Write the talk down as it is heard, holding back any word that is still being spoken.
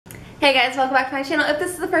Hey guys, welcome back to my channel. If this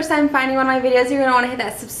is the first time finding one of my videos, you're going to want to hit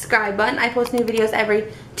that subscribe button. I post new videos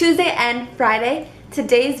every Tuesday and Friday.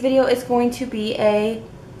 Today's video is going to be a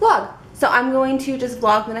vlog. So I'm going to just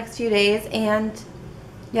vlog the next few days, and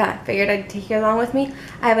yeah, I figured I'd take you along with me.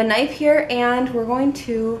 I have a knife here and we're going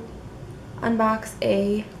to unbox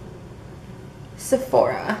a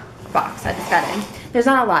Sephora box I just got in. There's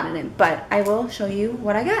not a lot in it, but I will show you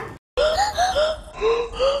what I got.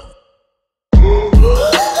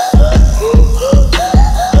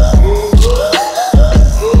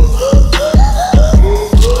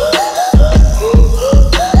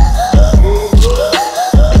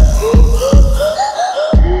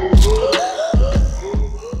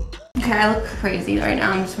 I look crazy right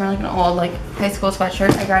now. I'm just wearing like an old high school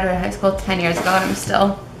sweatshirt. I graduated high school 10 years ago and I'm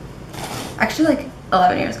still, actually like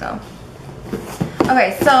 11 years ago.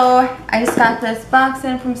 Okay, so I just got this box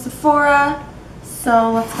in from Sephora.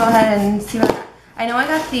 So let's go ahead and see what I got. I know I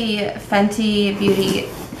got the Fenty Beauty,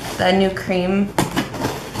 the new cream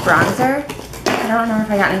bronzer. I don't know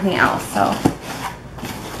if I got anything else, so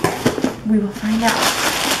we will find out.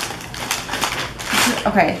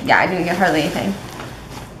 Okay, yeah, I didn't get hardly anything.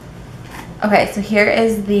 Okay, so here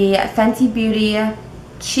is the Fenty Beauty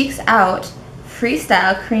Cheeks Out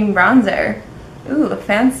Freestyle Cream Bronzer. Ooh,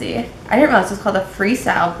 fancy. I didn't realize it was called a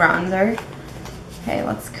freestyle bronzer. Okay,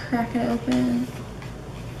 let's crack it open.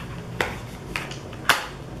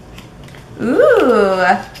 Ooh,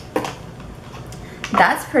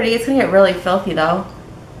 that's pretty. It's gonna get really filthy though.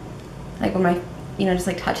 Like when my, just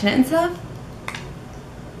like touching it and stuff.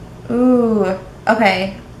 Ooh,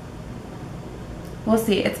 okay. We'll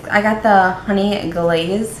see. I got the honey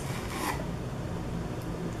glaze.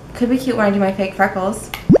 Could be cute when I do my fake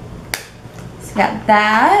freckles. So got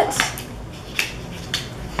that.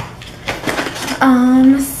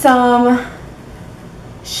 Some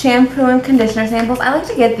shampoo and conditioner samples. I like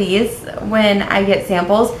to get these when I get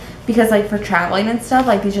samples because like for traveling and stuff,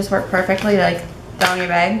 like these just work perfectly to like throw in your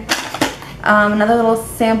bag. Another little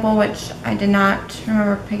sample, which I did not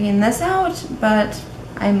remember picking this out, but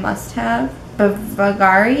I must have.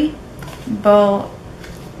 Bulgari.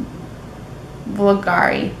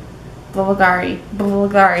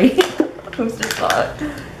 Who's this thought?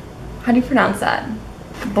 How do you pronounce that?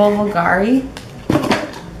 Bulgari.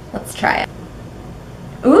 Let's try it.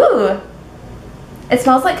 Ooh, it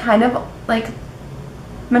smells like kind of like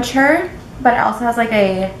mature, but it also has like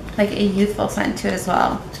a youthful scent to it as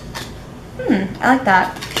well. I like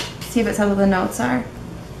that. Let's see if it says what the notes are.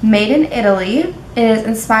 Made in Italy, it is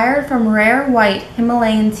inspired from rare white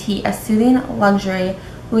Himalayan tea, a soothing luxury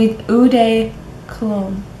with eau de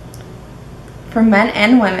cologne for men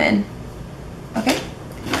and women. Okay.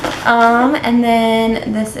 And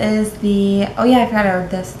then this is the, oh yeah, I forgot I wrote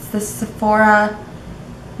this. It's the Sephora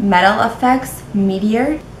Metal Effects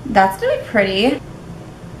Meteor. That's gonna be pretty.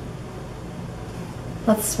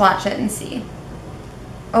 Let's swatch it and see.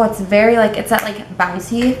 Oh, it's very it's that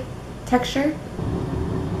bouncy texture.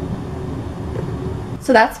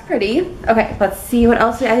 So that's pretty. Okay, let's see what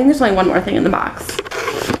else. I think there's only one more thing in the box.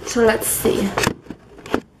 So let's see.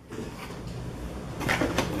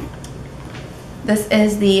 This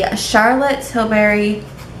is the Charlotte Tilbury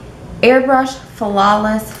Airbrush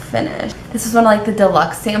Flawless Finish. This is one of the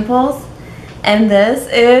deluxe samples. And this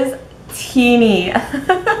is teeny. Look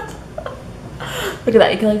at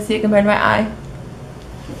that, you can see it compared to my eye.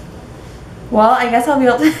 Well, I guess I'll be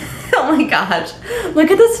able to, oh my gosh. Look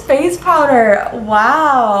at this face powder,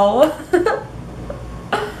 wow.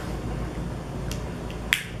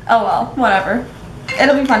 Oh well, whatever.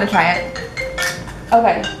 It'll be fun to try it.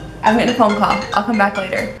 Okay, I'm getting a phone call. I'll come back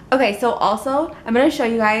later. Okay, so also, I'm gonna show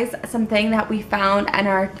you guys something that we found in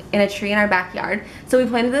a tree in our backyard. So we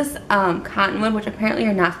planted this cottonwood, which apparently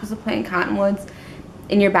you're not supposed to plant cottonwoods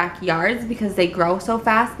in your backyards because they grow so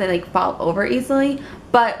fast, they fall over easily.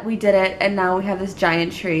 But we did it, and now we have this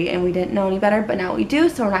giant tree, and we didn't know any better, but now we do,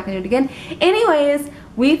 so we're not gonna do it again. Anyways,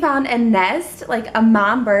 we found a nest, a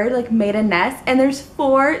mom bird made a nest, and there's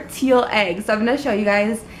 4 teal eggs. So I'm gonna show you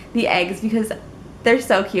guys the eggs because they're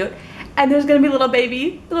so cute. And there's gonna be little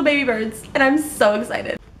baby birds, and I'm so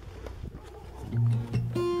excited.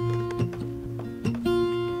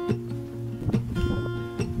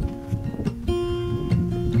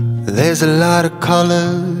 There's a lot of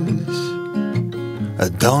colors, I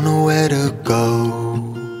don't know where to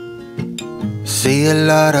go. See a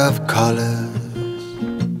lot of colors,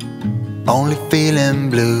 only feeling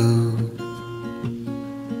blue.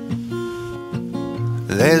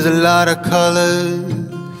 There's a lot of colors,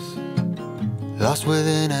 lost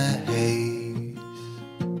within a haze.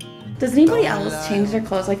 Does anybody else change their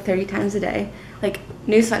clothes 30 times a day?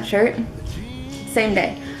 New sweatshirt, same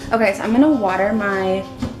day. Okay, so I'm gonna water my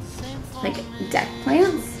like deck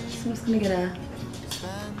plants. So I'm just gonna get a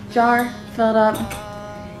jar, fill it up,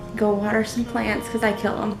 go water some plants because I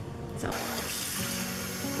kill them. So.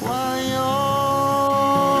 While you're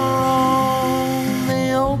on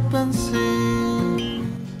the open sea,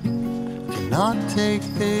 cannot take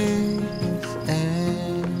this anymore.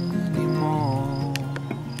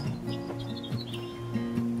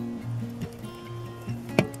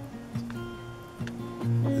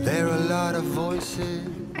 There are a lot of voices.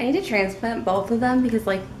 I need to transplant both of them because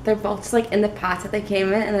like they're both just like in the pots that they came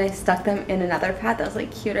in, and then I stuck them in another pot that was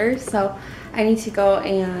like cuter. So I need to go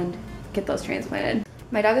and get those transplanted.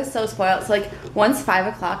 My dog is so spoiled. So like once 5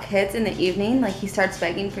 o'clock hits in the evening, like he starts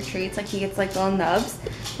begging for treats. Like he gets like little nubs.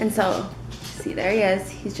 And so, see, there he is.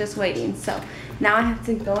 He's just waiting. So now I have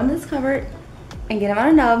to go in this cupboard and get him out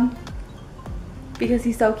a nub because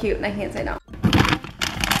he's so cute and I can't say no.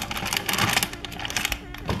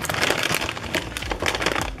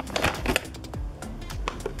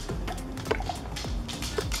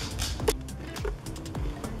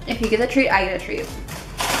 If you get a treat, I get a treat.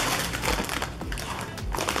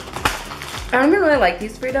 I don't even really like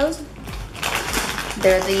these Fritos.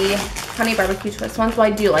 They're the honey barbecue twist ones, so I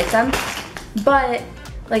do like them. But,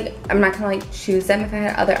 like, I'm not gonna like choose them if I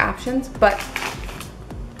had other options, but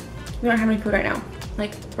we don't have any food right now.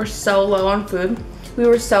 Like, we're so low on food. We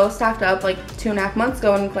were so stocked up like 2.5 months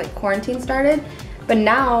ago when like quarantine started. But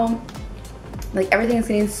now, like everything's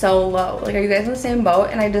getting so low. Like, are you guys in the same boat?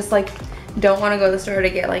 And I just like don't wanna go to the store to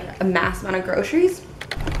get like a mass amount of groceries.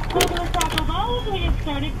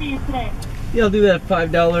 Yeah, I'll do that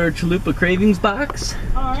 $5 Triplupa cravings box.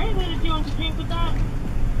 Alright, what did you want to drink with that?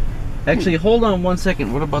 Actually, hold on 1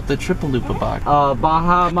 second. What about the Triplupa box?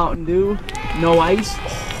 Baha Mountain Dew, no ice.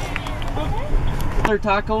 Okay. Another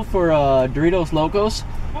taco for Doritos Locos.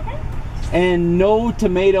 Okay. And no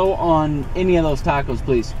tomato on any of those tacos,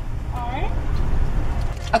 please. Alright.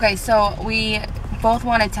 Okay, so we both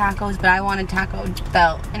wanted tacos, but I wanted Taco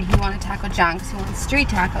Bell and he wanted Taco John because he wanted street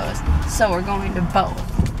tacos. So we're going to both.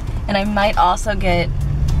 And I might also get,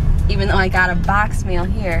 even though I got a box meal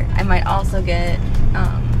here, I might also get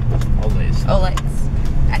Olays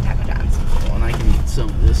at Taco John's. Oh, and I can eat some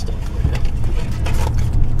of this stuff for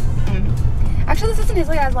you. Actually, this doesn't taste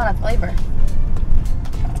like it has a lot of flavor.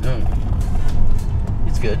 No.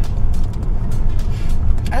 It's good.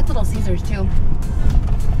 I like Little Caesars too.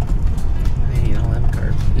 I ain't all them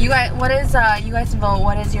carbs. You guys, you guys vote,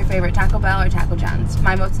 what is your favorite, Taco Bell or Taco John's?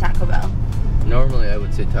 My vote's Taco Bell. Normally I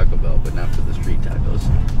would say Taco Bell, but not for the street tacos.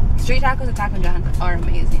 Street tacos at Taco John are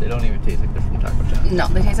amazing. They don't even taste like they're from Taco John's. No,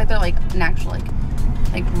 they taste like they're like an actual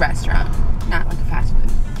like restaurant, not like a fast food.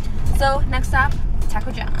 So next stop,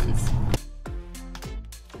 Taco John's.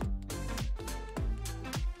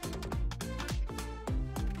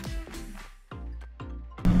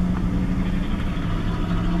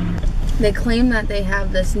 They claim that they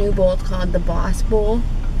have this new bowl called the Boss Bowl,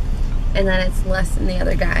 and that it's less than the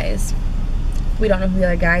other guys. We don't know who the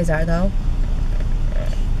other guys are though.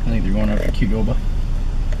 I think they're going after qdoba. I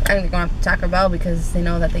think they're going after Taco Bell because they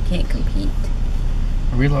know that they can't compete.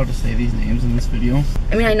 Are we allowed to say these names in this video?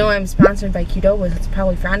 I mean, I know I'm sponsored by qdoba, so it's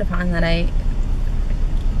probably frowned upon that I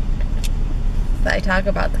talk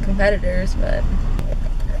about the competitors, but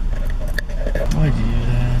Why'd you do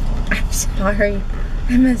that? I'm sorry.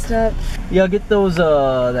 I messed up. Yeah, I'll get those,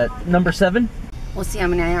 that number 7. We'll see how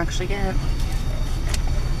many I actually get.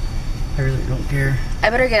 I really don't care. I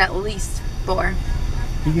better get at least 4.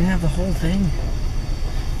 You can have the whole thing.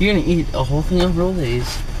 You're gonna eat a whole thing of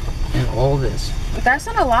Olays and all this. But that's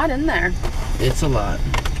not a lot in there. It's a lot.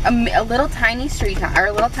 A little tiny street taco, or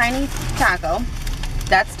a little tiny taco.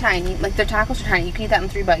 That's tiny. Like, their tacos are tiny. You can eat that in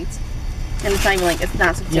 3 bites. And it's not even like, it's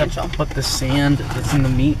not substantial. Yeah, but the sand that's in the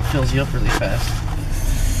meat fills you up really fast.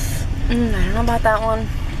 I don't know about that one.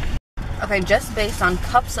 Okay, just based on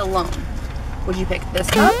cups alone, would you pick this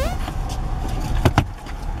cup?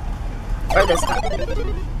 Or this cup?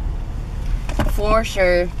 For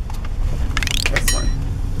sure, this one.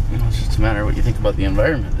 You know, it's just a matter of what you think about the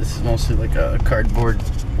environment. This is mostly like a cardboard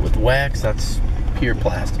with wax. That's pure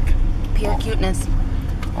plastic. Pure cuteness.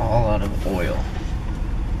 All out of oil.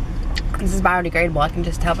 This is biodegradable, I can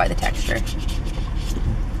just tell by the texture.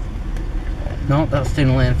 No, that'll stay in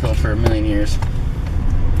the landfill for 1,000,000 years.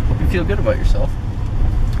 Hope you feel good about yourself.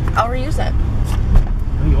 I'll reuse it.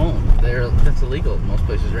 No, you won't. That's illegal in most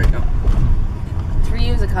places right now. To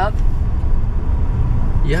reuse a cup?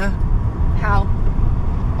 Yeah. How?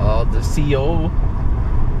 The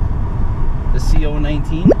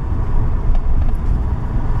CO19.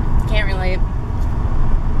 Can't relate.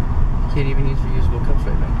 Can't even use reusable cups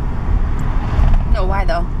right now. No, why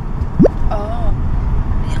though?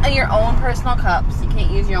 own personal cups. You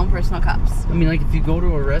can't use your own personal cups. I mean, like if you go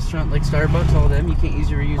to a restaurant like Starbucks, all them, you can't use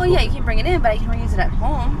your reusable. Well, yeah, you can bring it in, but I can reuse it at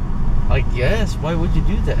home. I guess. Why would you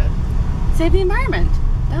do that? Save the environment.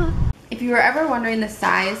 Duh. If you were ever wondering the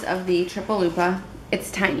size of the Triplupa,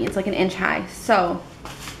 it's tiny. It's like an inch high. So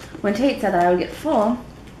when Tate said that I would get full.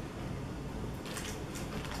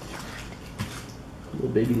 Little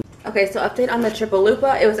baby. Okay, so update on the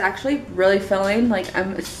Triplupa. It was actually really filling. Like,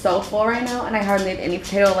 I'm so full right now, and I hardly ate any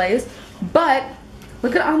potato lays. But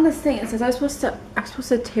look at on this thing. It says I'm supposed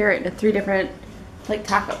to tear it into 3 different like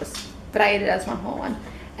tacos, but I ate it as one whole one.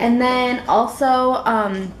 And then also,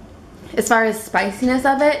 as far as spiciness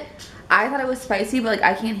of it, I thought it was spicy, but like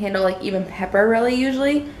I can't handle like even pepper really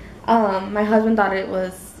usually. My husband thought it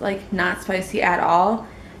was like not spicy at all,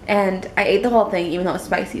 and I ate the whole thing even though it was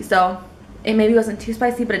spicy. So it maybe wasn't too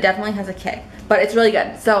spicy, but it definitely has a kick. But it's really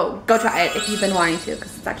good. So go try it if you've been wanting to,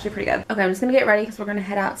 because it's actually pretty good. Okay, I'm just gonna get ready because we're gonna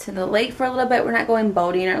head out to the lake for a little bit. We're not going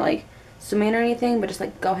boating or like swimming or anything, but just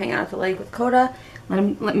like go hang out at the lake with Coda.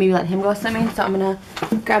 Maybe let him go swimming. So I'm gonna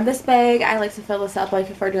grab this bag. I like to fill this up like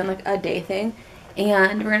if we're doing like a day thing.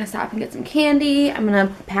 And we're gonna stop and get some candy. I'm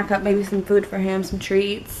gonna pack up maybe some food for him, some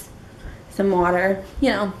treats, some water, you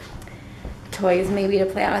know, toys maybe to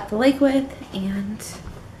play out at the lake with, and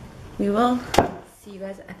we will see you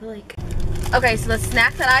guys at the lake. Okay, so the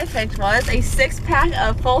snack that I picked was a 6-pack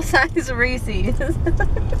of full-size Reese's.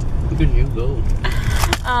 Look at you go.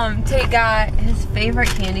 Tate got his favorite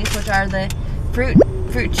candies, which are the fruit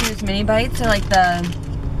chews mini bites, or like the,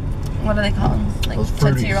 what are they called? Like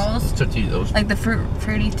Tootsie Rolls? Those. Like the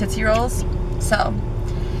fruity Tootsie Rolls. So,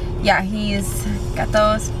 yeah, he's got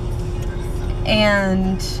those.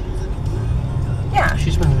 And, yeah.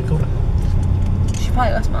 She's smiling at Coda. She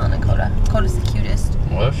probably was smiling at Coda. Coda's the cutest.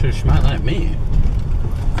 Well, she was smiling at me.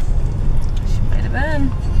 She might have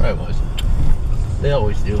been. Probably was. They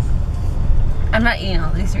always do. I'm not eating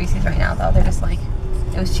all these Reese's right now, though. They're just like,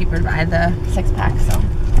 it was cheaper to buy the 6-pack, so.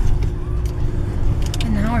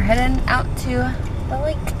 And now we're heading out to the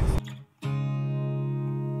lake.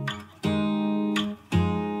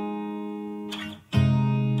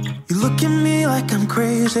 You look at me like I'm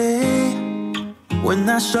crazy when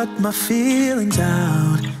I shut my feelings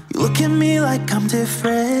out. You look at me like I'm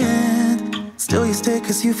different, still you stay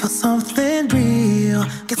cause you feel something real.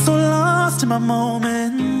 Get so lost in my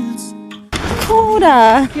moments.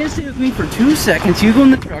 Coda! You can't stay with me for 2 seconds. You go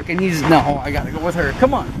in the truck and he's, no, I gotta go with her.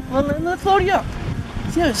 Come on. Well, let's load you up.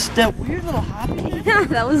 See that weird little hopping? Yeah,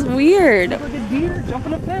 that was weird. Like a deer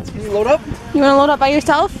jumping a fence. Can you load up? You want to load up by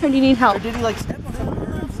yourself, or do you need help? Or did he like step on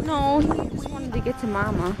something? No, he just wanted to get to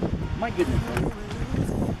Mama. My goodness.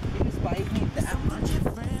 He despite me that much.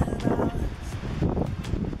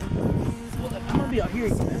 Well, I'm gonna be out here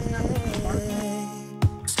again. That's not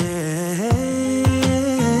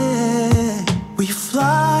We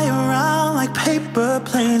fly around like paper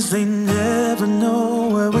planes. They never know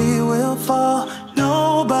where we will fall.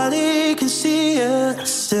 Nobody can see us,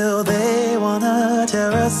 still they wanna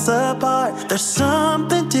tear us apart. There's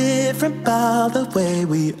something different about the way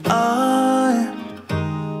we are.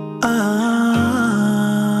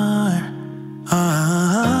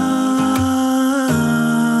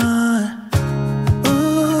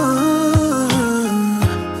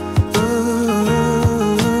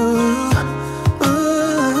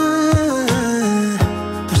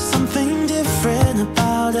 There's something different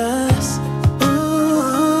about us.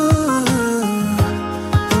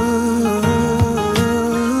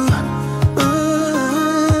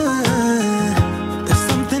 There's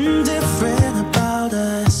something different about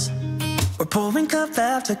us. We're pouring cup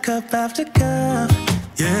after cup after cup.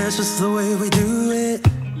 Yeah, it's just the way we do it.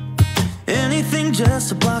 Anything just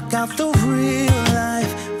to block out the real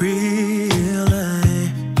life, real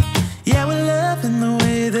life. Yeah, we're loving the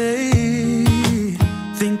way they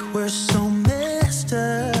think we're so messed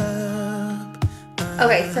up.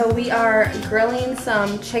 Okay, so we are grilling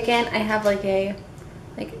some chicken. I have like a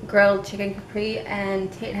grilled chicken capri,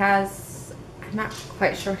 and Tate has, I'm not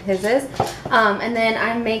quite sure what his is. And then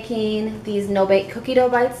I'm making these no-bake cookie dough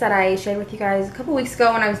bites that I shared with you guys a couple weeks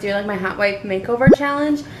ago when I was doing like my hot wife makeover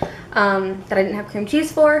challenge that I didn't have cream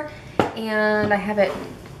cheese for. And I have it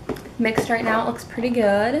mixed right now. It looks pretty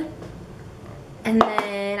good. And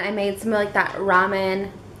then I made some like that ramen.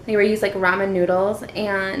 They were used like ramen noodles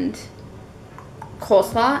and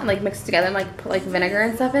coleslaw and like mixed together and like put like vinegar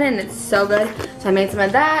and stuff in it, and it's so good. So I made some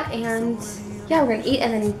of that, and yeah, we're gonna eat,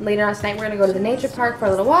 and then later on tonight we're gonna go to the nature park for a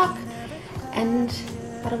little walk, and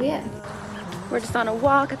that'll be it. We're just on a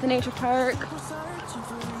walk at the nature park.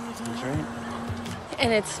 That's right.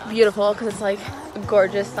 And it's beautiful because it's like a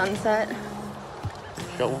gorgeous sunset.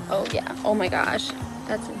 Show. Oh yeah, oh my gosh.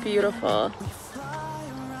 That's beautiful. Fly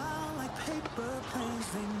around like paper planes,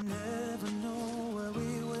 they never know where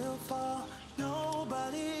we will fall.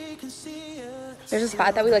 Nobody can see us. There's a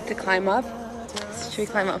spot that we like to climb up. Should we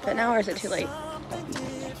climb up it now or is it too late?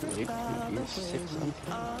 Maybe 6 something.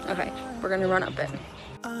 Okay, we're gonna run up it.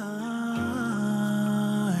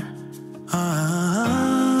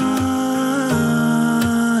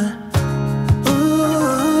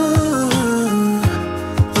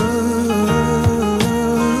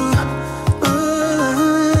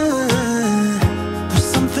 There's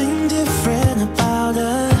something different about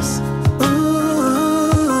us.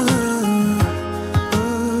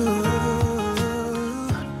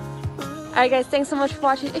 Alright guys, thanks so much for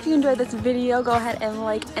watching. If you enjoyed this video, go ahead and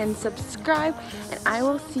like and subscribe. And I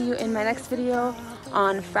will see you in my next video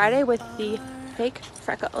on Friday with the fake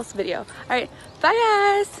freckles video. Alright, bye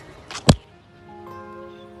guys!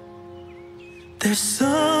 There's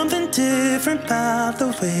something different about the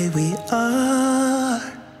way we are.